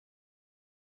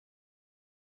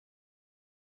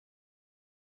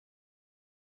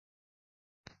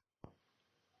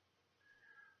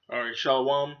Alright,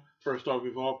 Shalom. First off,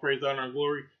 give all praise, honor, and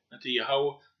glory unto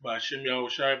Yahweh, by Hashem Yahweh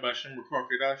Shai, by Hashem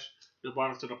Ruach the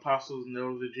honor to the apostles and the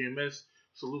elders of GMS.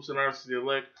 Salutes and honors to the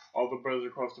elect, all the brothers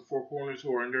across the four corners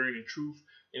who are enduring in truth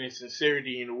and in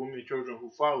sincerity, and the women and children who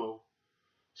follow.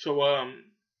 So,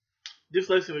 this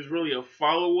lesson is really a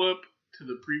follow-up to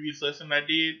the previous lesson I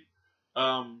did.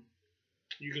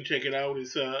 You can check it out.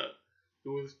 It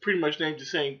was pretty much named the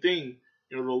same thing.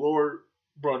 The Lord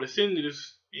brought us into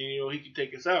this, and He can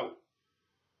take us out.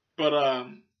 But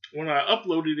when I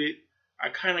uploaded it, I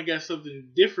kind of got something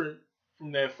different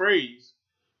from that phrase,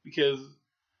 because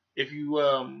if you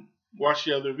watch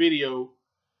the other video,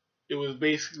 it was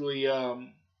basically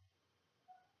the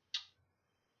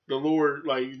Lord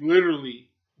literally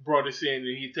brought us in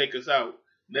and He'd take us out.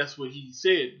 That's what He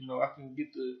said. I'm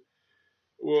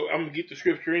gonna get the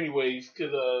scripture anyways,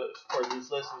 because it's part of this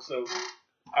lesson, so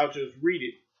I'll just read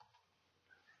it.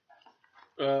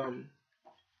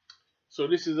 So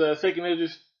this is 2nd Ezra,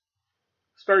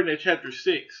 starting at chapter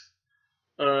 6,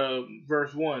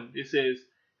 verse 1. It says,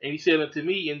 "And He said unto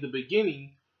me, in the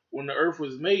beginning, when the earth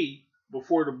was made,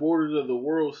 before the borders of the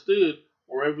world stood,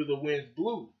 or ever the winds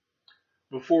blew,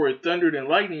 before it thundered and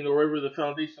lightning, or ever the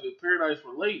foundations of paradise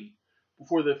were laid,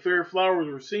 before the fair flowers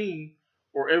were seen,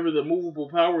 or ever the movable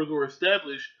powers were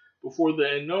established, before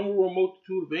the innumerable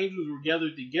multitude of angels were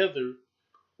gathered together,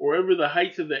 or ever the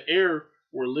heights of the air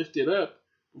were lifted up,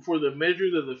 before the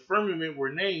measures of the firmament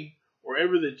were named, or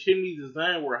ever the chimneys of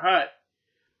Zion were hot,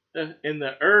 and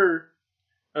the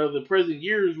of the present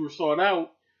years were sought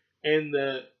out,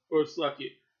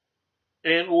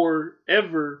 or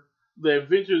ever the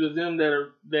adventures of them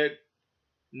that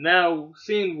now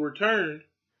sin were turned,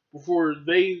 before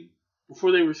they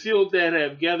were sealed, that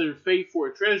have gathered faith for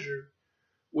a treasure,"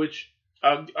 which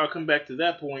I'll come back to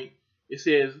that point. It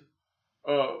says,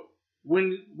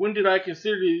 when did I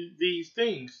consider these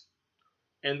things?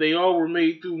 And they all were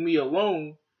made through me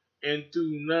alone, and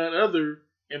through none other,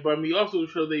 and by me also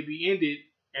shall they be ended,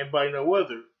 and by no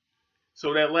other.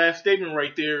 So that last statement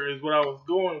right there is what I was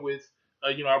going with.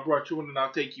 I brought you in and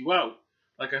I'll take you out.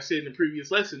 Like I said in the previous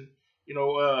lesson, I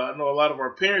know a lot of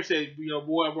our parents say,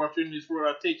 boy, I brought you in this world,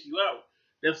 I'll take you out.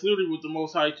 That's literally what the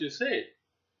Most High just said.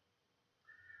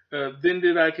 Then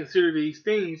did I consider these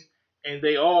things, and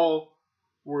they all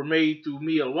were made through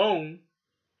me alone.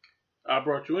 I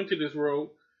brought you into this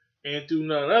world, and through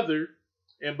none other,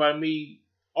 and by me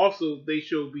also they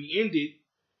shall be ended,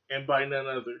 and by none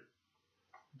other.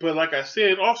 But like I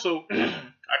said, also,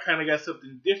 I kind of got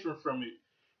something different from it,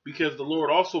 because the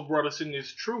Lord also brought us in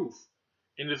this truth,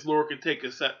 and this Lord can take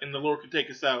us out, and the Lord can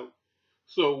take us out.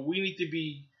 So we need to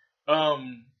be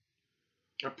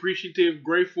appreciative,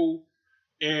 grateful,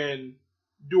 and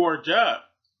do our job,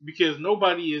 because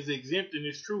nobody is exempt in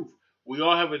this truth. We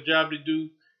all have a job to do,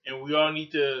 and we all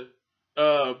need to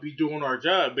be doing our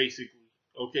job, basically.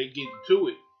 Okay, getting to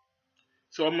it.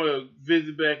 So I'm going to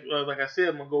visit back, like I said,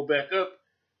 I'm going to go back up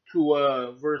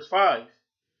to verse 5. It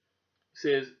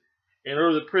says, "And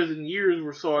or the present years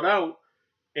were sought out,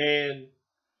 and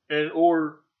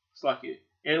or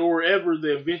ever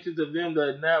the inventions of them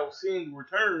that now sinned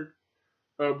returned,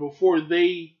 before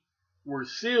they were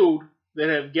sealed, that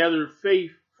have gathered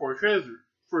faith for a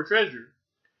treasure.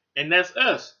 And that's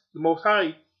us. The Most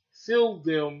High sealed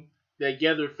them that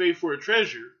gather faith for a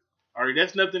treasure. Alright,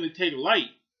 that's nothing to take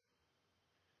light.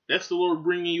 That's the Lord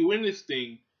bringing you in this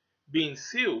thing, being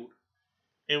sealed.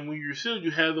 And when you're sealed,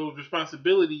 you have those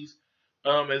responsibilities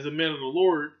as a man of the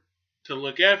Lord to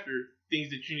look after things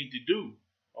that you need to do.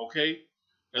 Okay?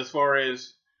 As far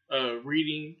as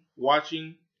reading,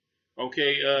 watching,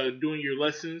 doing your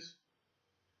lessons,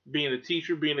 being a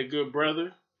teacher, being a good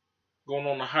brother, going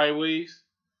on the highways.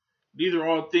 These are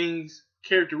all things,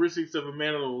 characteristics of a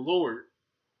man of the Lord.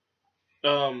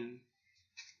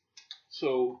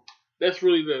 So that's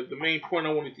really the main point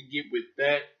I wanted to get with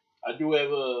that. I do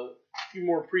have a few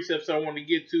more precepts I want to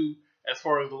get to as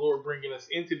far as the Lord bringing us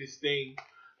into this thing.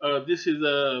 This is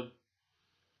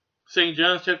St.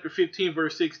 John chapter 15,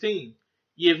 verse 16.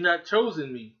 "Ye have not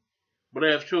chosen me, but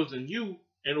I have chosen you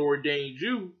and ordained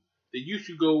you that you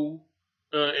should go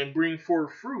and bring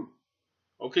forth fruit."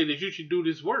 Okay, that you should do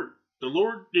this work. The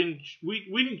Lord didn't.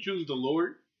 We didn't choose the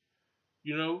Lord.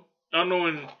 I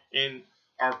know in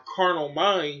our carnal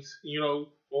minds,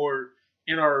 or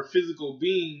in our physical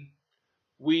being,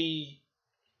 we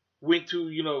went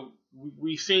to,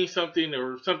 we seen something,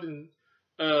 or something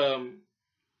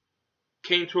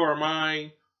came to our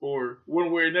mind, or one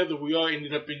way or another, we all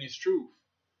ended up in this truth.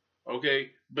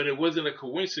 Okay, but it wasn't a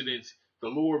coincidence. The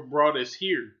Lord brought us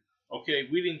here. Okay,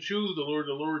 we didn't choose the Lord.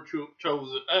 The Lord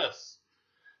chose us.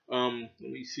 Let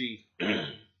me see.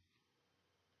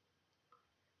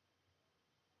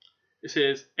 It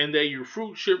says, and that your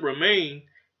fruit should remain,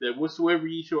 that whatsoever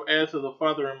ye shall ask of the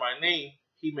Father in my name,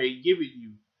 he may give it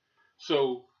you.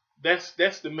 So that's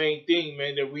the main thing,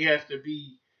 man, that we have to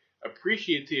be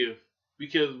appreciative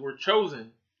because we're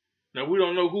chosen. Now we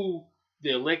don't know who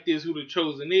the elect is, who the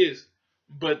chosen is,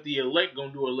 but the elect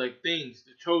gonna do elect things.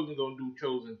 The chosen gonna do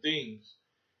chosen things.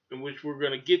 In which we're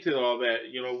gonna get to all that.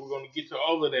 We're gonna get to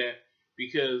all of that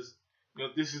because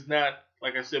this is not,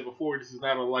 like I said before, this is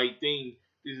not a light thing.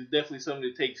 This is definitely something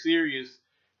to take serious.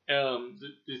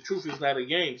 The truth is not a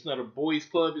game. It's not a boys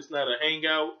club. It's not a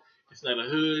hangout. It's not a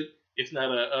hood. It's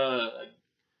not a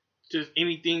just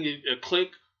anything, a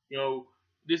clique.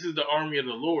 This is the army of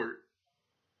the Lord.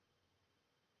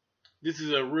 This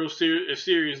is a real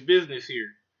serious business here.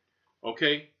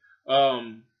 Okay.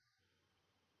 Now,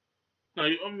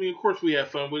 I mean, of course, we have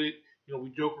fun with it. We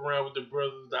joke around with the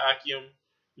brothers, the Akim.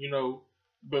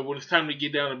 But when it's time to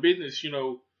get down to business,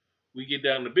 we get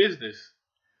down to business.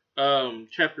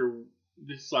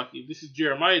 This is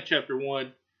Jeremiah chapter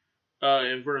 1,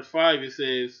 in verse 5. It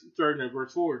says, starting at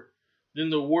verse 4. Then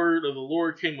the word of the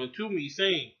Lord came unto me,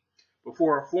 saying,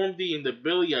 Before I formed thee in the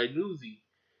belly, I knew thee,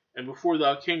 and before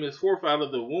thou camest forth out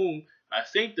of the womb, I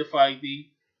sanctified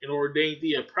thee and ordained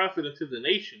thee a prophet unto the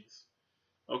nations.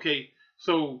 Okay,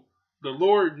 so the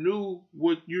Lord knew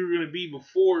what you were going to be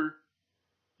before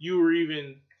you were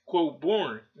even, quote,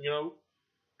 born,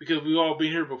 because we all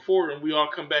been here before and we all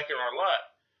come back in our lot.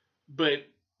 But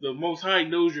the Most High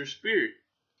knows your spirit.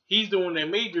 He's the one that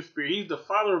made your spirit. He's the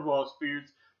Father of all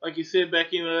spirits, like he said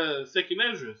back in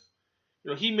 2nd Ezra.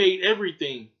 He made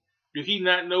everything. Did he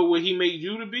not know what he made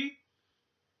you to be?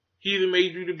 He either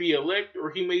made you to be elect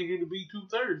or he made you to be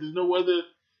 2/3. There's no other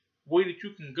way that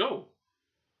you can go.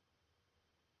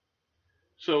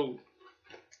 So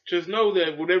just know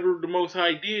that whatever the Most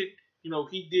High did,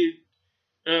 he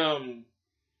did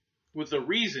with a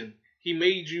reason. He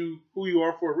made you who you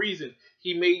are for a reason.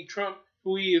 He made Trump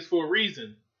who he is for a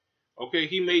reason. Okay,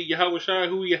 he made Yahushua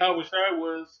who Yahushua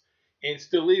was and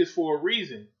still is for a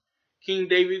reason. King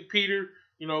David, Peter,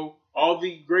 all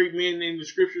the great men in the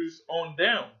scriptures on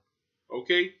down.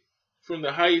 Okay, from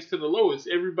the highest to the lowest,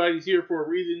 everybody's here for a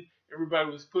reason. Everybody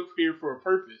was put here for a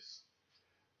purpose.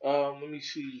 Let me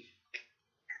see.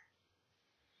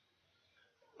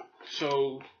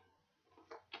 So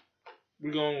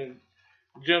we're gonna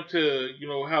jump to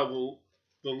how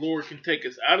the Lord can take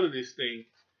us out of this thing,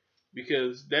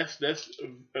 because that's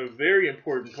a very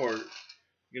important part.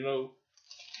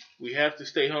 We have to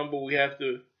stay humble. We have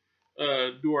to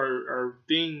do our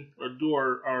thing or do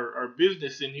our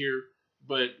business in here,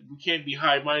 but we can't be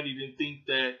high-minded and think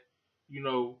that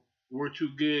we're too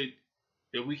good,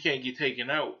 that we can't get taken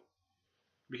out,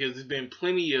 because there's been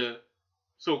plenty of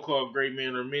so-called great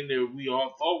men or men that we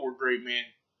all thought were great men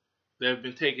that have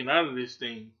been taken out of this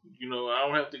thing. I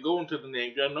don't have to go into the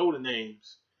names. Y'all know the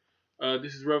names.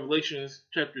 This is Revelation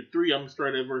chapter 3. I'm going to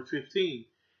start at verse 15. It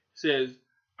says,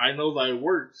 I know thy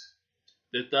works,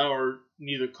 that thou art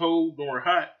neither cold nor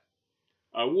hot.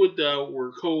 I would thou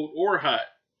were cold or hot.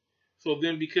 So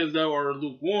then, because thou art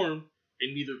lukewarm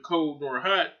and neither cold nor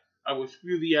hot, I will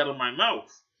spew thee out of my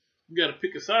mouth. You got to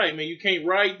pick a side, man. You can't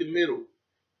ride the middle.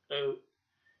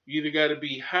 You either got to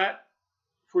be hot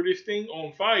for this thing,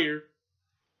 on fire,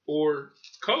 or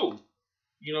cold.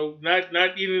 Not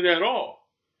in it at all.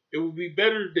 It would be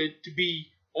better to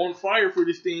be on fire for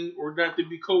this thing or not to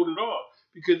be cold at all.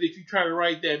 Because if you try to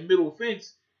ride that middle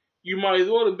fence, you might as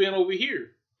well have been over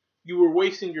here. You were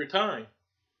wasting your time.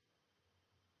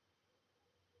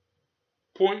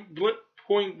 Point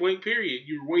blank period.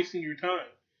 You're wasting your time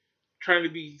trying to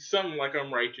be something like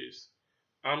I'm righteous.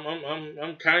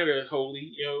 I'm kind of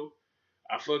holy,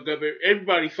 I fuck up.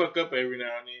 Everybody fuck up every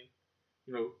now and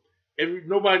then.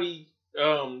 Nobody.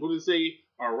 What do they say?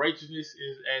 Our righteousness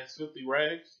is as filthy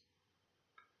rags.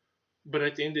 But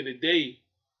at the end of the day,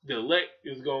 the elect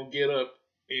is gonna get up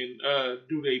and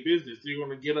do their business. They're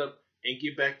gonna get up and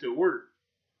get back to work.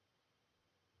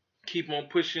 Keep on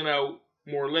pushing out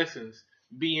more lessons,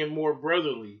 being more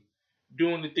brotherly,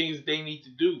 doing the things they need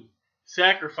to do,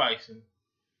 sacrificing.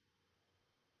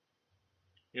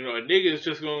 A nigga is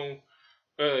just gonna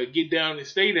get down and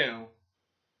stay down,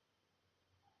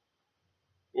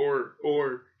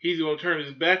 or he's gonna turn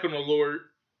his back on the Lord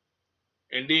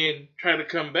and then try to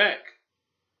come back.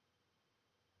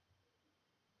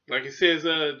 Like it says,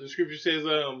 the scripture says,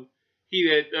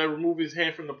 he that remove his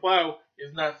hand from the plow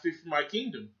is not fit for my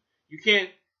kingdom. You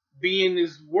can't be in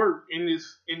this work, in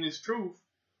this truth,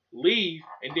 leave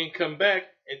and then come back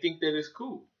and think that it's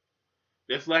cool.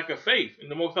 That's lack of faith, and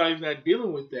the Most High is not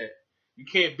dealing with that. You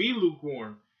can't be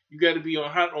lukewarm. You got to be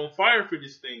on fire for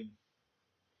this thing.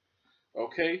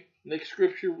 Okay, next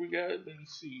scripture we got. Let me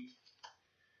see.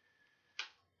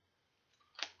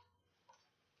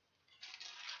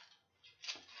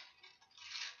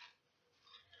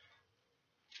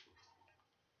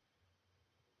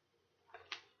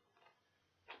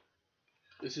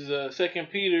 This is Second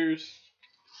Peter's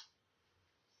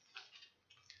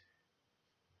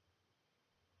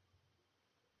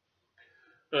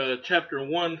chapter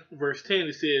 1, verse 10.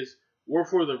 It says,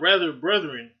 "Wherefore the rather,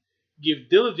 brethren, give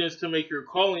diligence to make your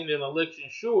calling and election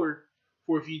sure.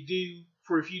 For if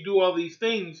you do all these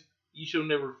things, ye shall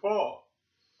never fall."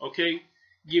 Okay,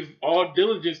 give all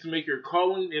diligence to make your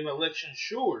calling and election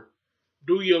sure.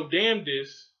 Do your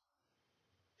damnedest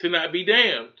to not be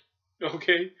damned.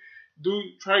 Okay,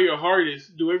 try your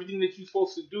hardest. Do everything that you're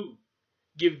supposed to do.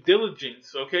 Give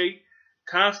diligence. Okay,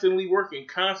 constantly working,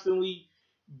 constantly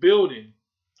building.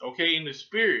 Okay, in the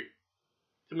spirit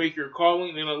to make your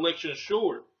calling and election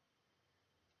sure.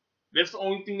 That's the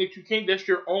only thing that you can. That's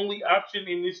your only option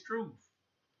in this truth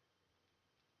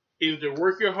is to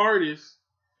work your hardest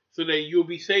so that you'll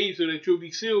be saved, so that you'll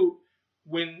be sealed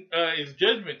when it's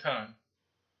judgment time.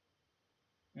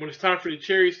 When it's time for the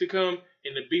chariots to come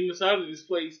and to beam us out of this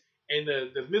place and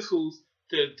the missiles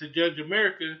to judge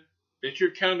America, that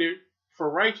you're counted for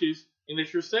righteous and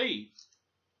that you're saved.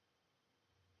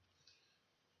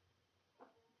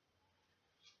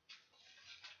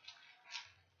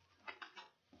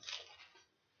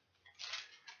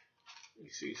 Let me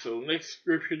see. So next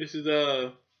scripture, this is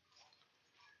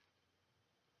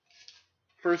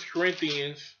 1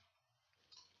 Corinthians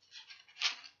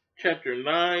chapter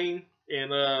 9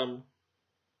 and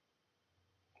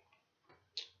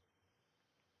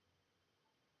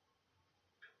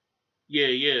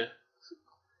yeah.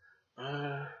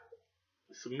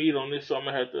 Some meat on this, so I'm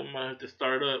gonna have to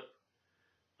start up.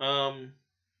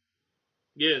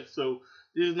 Yeah, so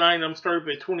this is 9, I'm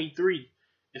starting at 23.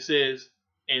 It says,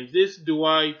 "And this do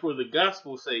I for the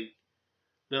gospel's sake,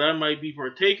 that I might be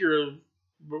partaker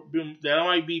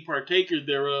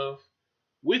thereof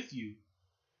with you.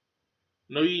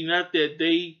 Know ye not that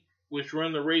they which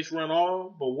run the race run all,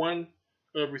 but one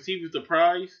receiveth the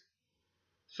prize?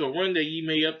 So run that ye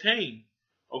may obtain."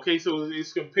 Okay, so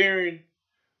it's comparing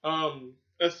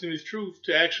us in this truth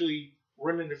to actually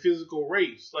running the physical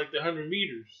race, like the 100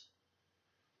 meters.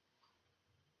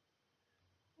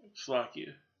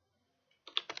 Slakia.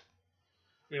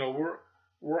 You know,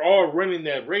 we're all running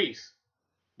that race,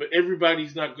 but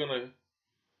everybody's not gonna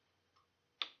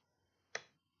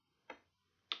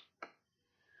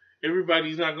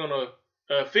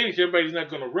finish. Everybody's not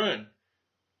gonna run.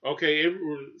 Okay,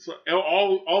 so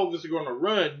all of us are gonna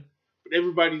run, but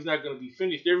everybody's not gonna be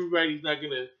finished. Everybody's not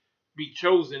gonna be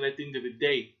chosen at the end of the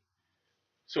day.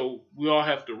 So we all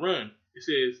have to run. It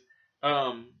says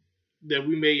that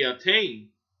we may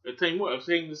attain what?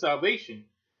 Obtain the salvation.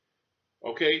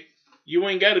 Okay, you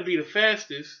ain't got to be the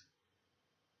fastest,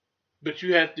 but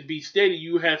you have to be steady.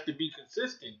 You have to be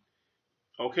consistent.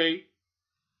 Okay,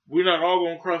 we're not all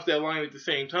gonna cross that line at the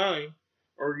same time,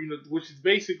 or which is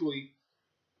basically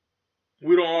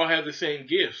we don't all have the same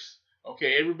gifts.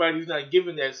 Okay, everybody's not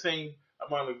given that same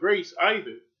amount of grace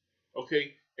either.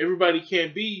 Okay, everybody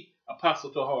can't be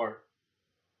Apostle Tahar.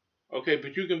 Okay,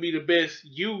 but you can be the best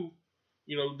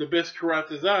the best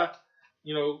Karatazah,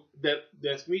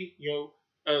 that's me,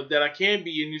 that I can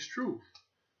be in this truth.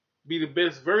 Be the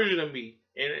best version of me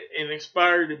and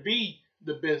inspire to be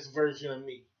the best version of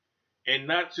me. And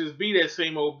not just be that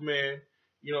same old man,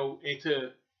 and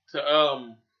to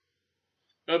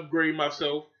upgrade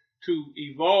myself to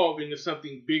evolve into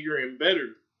something bigger and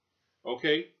better.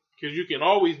 Okay, because you can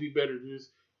always be better.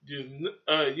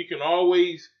 You can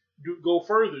always go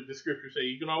further. The scriptures say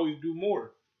you can always do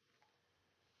more.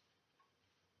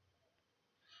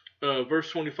 Verse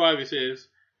 25 it says,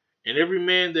 "And every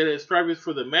man that has striveth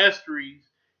for the masteries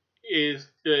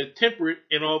is temperate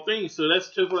in all things." So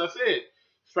that's just what I said.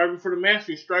 Striving for the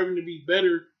mastery, striving to be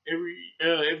better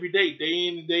every day, day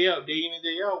in and day out,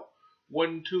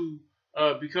 wanting to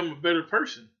become a better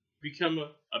person, become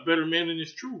a better man in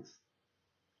his truth.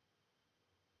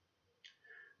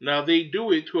 Now they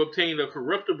do it to obtain a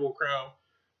corruptible crown,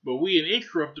 but we an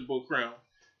incorruptible crown.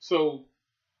 So,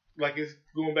 like it's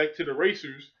going back to the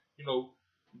racers,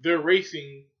 they're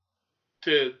racing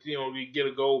to get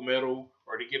a gold medal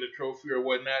or to get a trophy or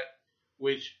whatnot.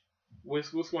 Which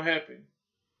what's going to happen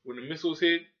when the missiles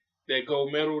hit? That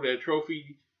gold medal, that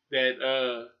trophy, that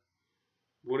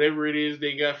whatever it is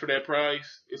they got for that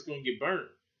prize, it's going to get burned.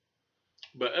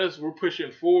 But us, we're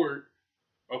pushing forward,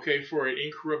 okay, for an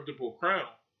incorruptible crown.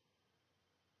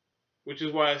 Which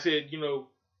is why I said,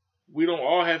 we don't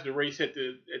all have to race at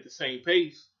the same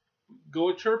pace, Go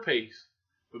at your pace,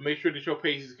 but make sure that your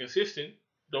pace is consistent.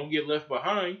 Don't get left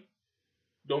behind.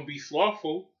 Don't be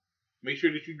slothful. Make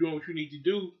sure that you're doing what you need to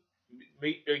do.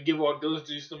 Give all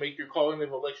diligence to make your calling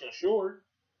of election sure.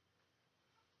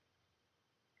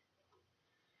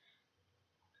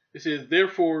 It says,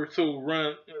 therefore so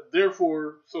run,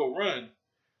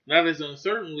 not as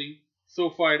uncertainly, so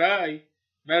fight I,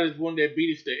 not as one that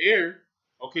beateth the air.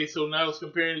 Okay, so now it's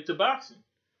comparing it to boxing.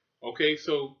 Okay,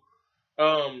 so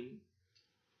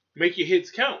make your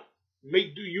hits count.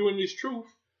 Do you in this truth,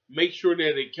 make sure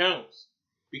that it counts.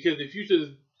 Because if you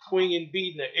just swing and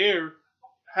beat in the air,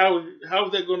 how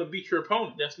is that going to beat your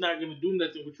opponent? That's not going to do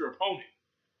nothing with your opponent.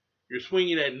 You're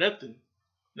swinging at nothing.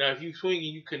 Now, if you swing and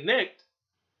you connect,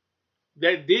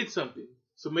 that did something.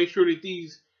 So make sure that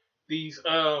these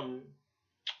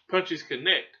punches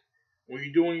connect. When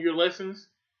you're doing your lessons,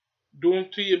 do them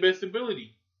to your best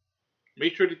ability.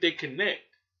 Make sure that they connect.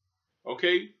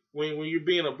 Okay? When you're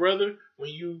being a brother,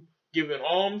 when you giving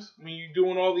alms, when you're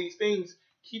doing all these things,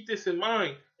 keep this in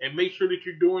mind and make sure that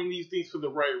you're doing these things for the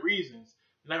right reasons,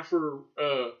 not for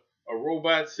a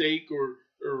robot's sake or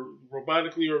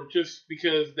robotically, or just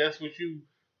because that's what you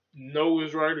know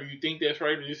is right or you think that's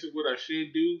right or this is what I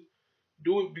should do.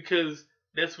 Do it because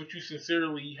that's what you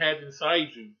sincerely have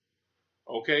inside you.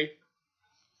 Okay?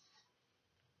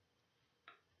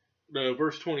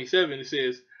 Verse 27, it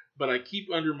says, but I keep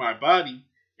under my body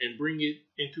and bring it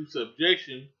into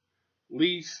subjection,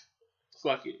 least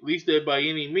that by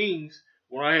any means,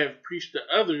 when I have preached to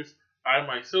others, I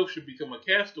myself should become a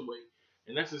castaway.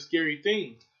 And that's a scary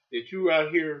thing, that you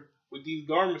out here with these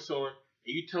garments on,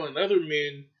 and you telling other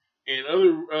men and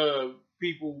other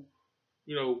people,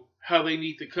 how they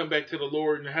need to come back to the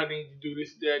Lord and how they need to do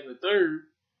this, that, and the third.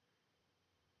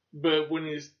 But when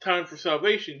it's time for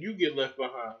salvation, you get left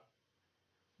behind.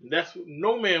 That's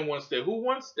no man wants that. Who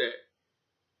wants that?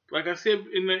 Like I said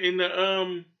in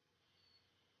the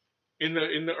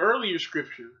earlier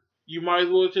scripture, you might as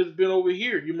well have just been over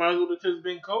here. You might as well have just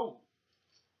been cold,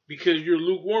 because you're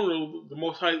lukewarm. The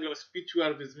Most High is going to spit you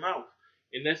out of His mouth,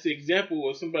 and that's the example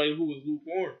of somebody who was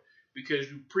lukewarm,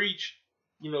 because you preach.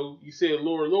 You said,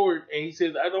 Lord, Lord, and He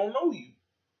says, I don't know you.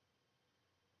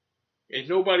 And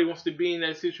nobody wants to be in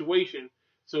that situation.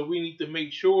 So we need to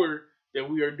make sure that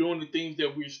we are doing the things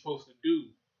that we're supposed to do.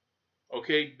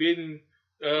 Okay, bidding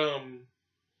the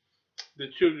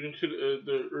children to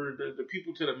the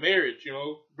people to the marriage.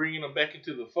 Bringing them back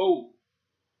into the fold.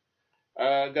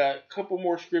 I got a couple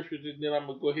more scriptures, and then I'm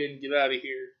gonna go ahead and get out of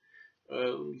here.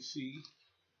 Let me see.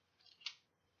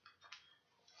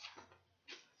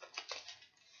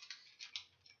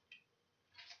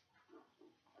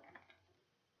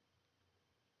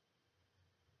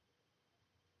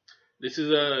 This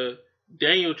is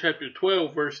Daniel chapter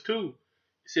 12, verse 2. It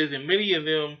says, and many of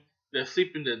them that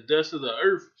sleep in the dust of the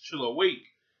earth shall awake,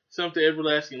 some to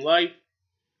everlasting life,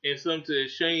 and some to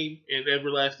shame and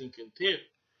everlasting contempt.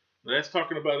 Now that's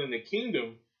talking about in the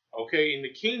kingdom. Okay, in the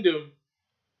kingdom,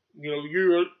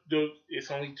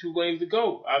 it's only two lanes to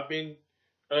go. I've been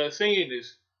saying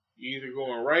this. You're either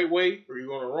going the right way or you're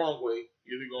going the wrong way.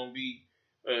 You're either going to be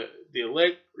the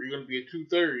elect or you're going to be a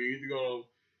 2/3. You're either going to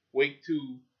wake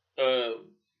to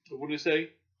what did it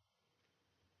say?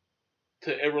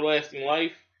 To everlasting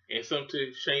life, and some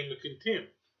to shame and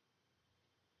contempt.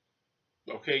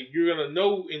 Okay, you're gonna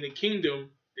know in the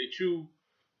kingdom that you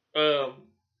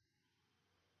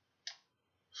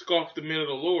scoffed the men of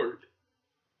the Lord,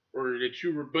 or that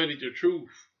you rebutted the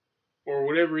truth, or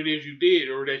whatever it is you did,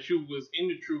 or that you was in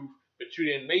the truth but you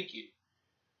didn't make it.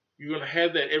 You're gonna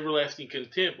have that everlasting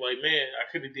contempt, like, man, I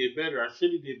could have did better, I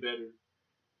should have did better.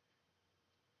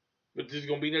 But there's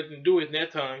gonna be nothing to do in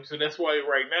that time. So that's why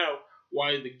right now,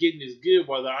 while the getting is good,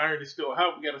 while the iron is still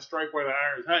hot, we gotta strike while the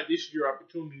iron is hot. This is your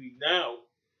opportunity now,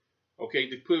 okay,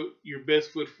 to put your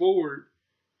best foot forward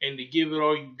and to give it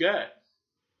all you got.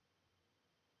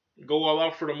 Go all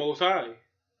out for the Most High.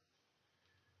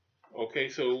 Okay,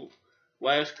 so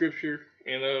last scripture,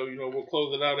 and we'll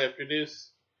close it out after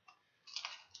this.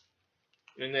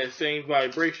 In that same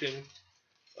vibration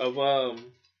of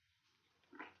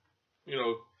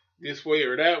this way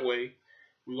or that way,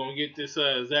 we're gonna get this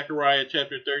Zechariah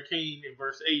chapter 13 and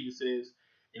verse 8. It says,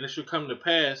 and it shall come to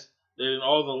pass that in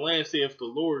all the land, saith the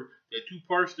Lord, that 2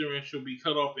 parts therein shall be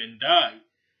cut off and die,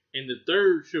 and the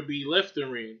third shall be left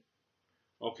therein.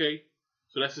 Okay,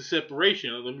 so that's a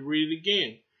separation. Let me read it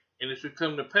again. And it shall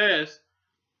come to pass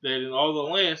that in all the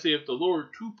land, saith the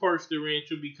Lord, 2 parts therein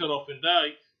shall be cut off and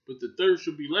die, but the third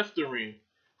shall be left therein.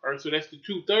 All right, so that's the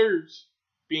 2/3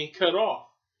 being cut off,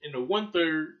 and the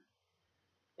 1/3,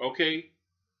 okay,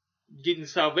 getting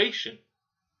salvation.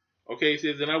 Okay, it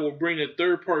says, and I will bring a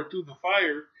third part through the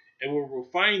fire, and will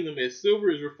refine them as silver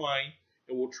is refined,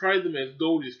 and will try them as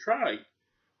gold is tried.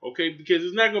 Okay, because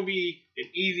it's not going to be an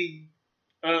easy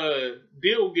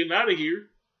deal getting out of here.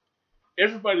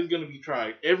 Everybody's going to be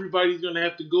tried. Everybody's going to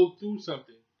have to go through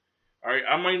something. All right,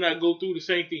 I might not go through the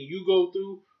same thing you go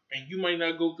through, and you might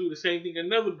not go through the same thing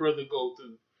another brother go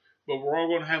through. But we're all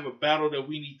going to have a battle that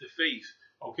we need to face.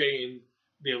 Okay, and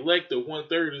the elect, the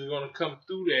 1/3, is going to come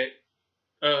through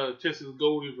that just as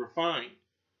gold is refined.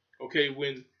 Okay,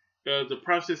 when the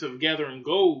process of gathering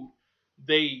gold,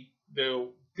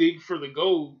 they'll dig for the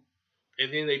gold,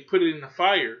 and then they put it in the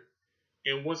fire.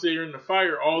 And once they're in the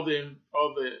fire, all the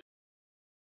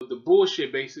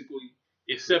bullshit basically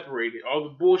is separated. All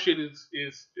the bullshit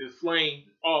is flamed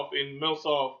off and melts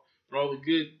off, and all the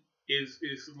good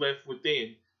is left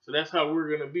within. So that's how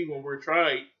we're gonna be when we're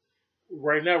tried.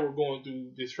 Right now, we're going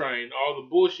through this trying. All the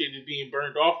bullshit is being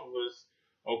burned off of us,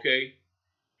 okay,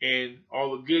 and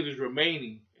all the good is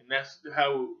remaining, and that's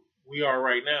how we are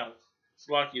right now. It's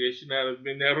lucky that should not have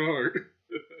been that hard.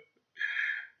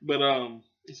 But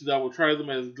it says, "I will try them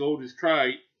as gold is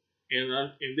tried,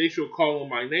 and they shall call on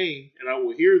my name, and I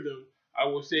will hear them. I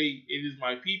will say, it is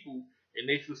my people, and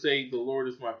they shall say, the Lord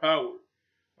is my power."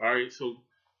 All right, so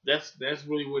that's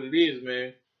really what it is,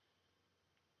 man.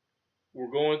 We're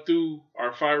going through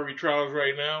our fiery trials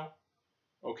right now,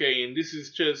 okay, and this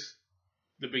is just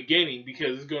the beginning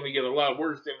because it's going to get a lot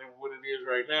worse than what it is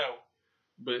right now.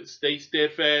 But stay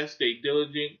steadfast, stay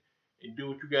diligent, and do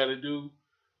what you got to do.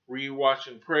 Read, watch,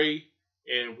 and pray.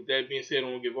 And with that being said, I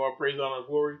want to give all praise, honor, and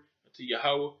glory to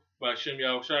Yahweh, by Hashem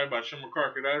Yahushai, by Hashem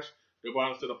Karkadash, the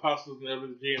honors to the apostles and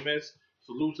elders of GMS.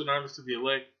 Salutes and honors to the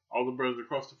elect, all the brothers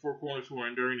across the four corners who are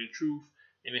enduring in truth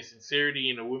and in sincerity,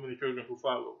 and the women and children who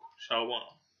follow. Shalom.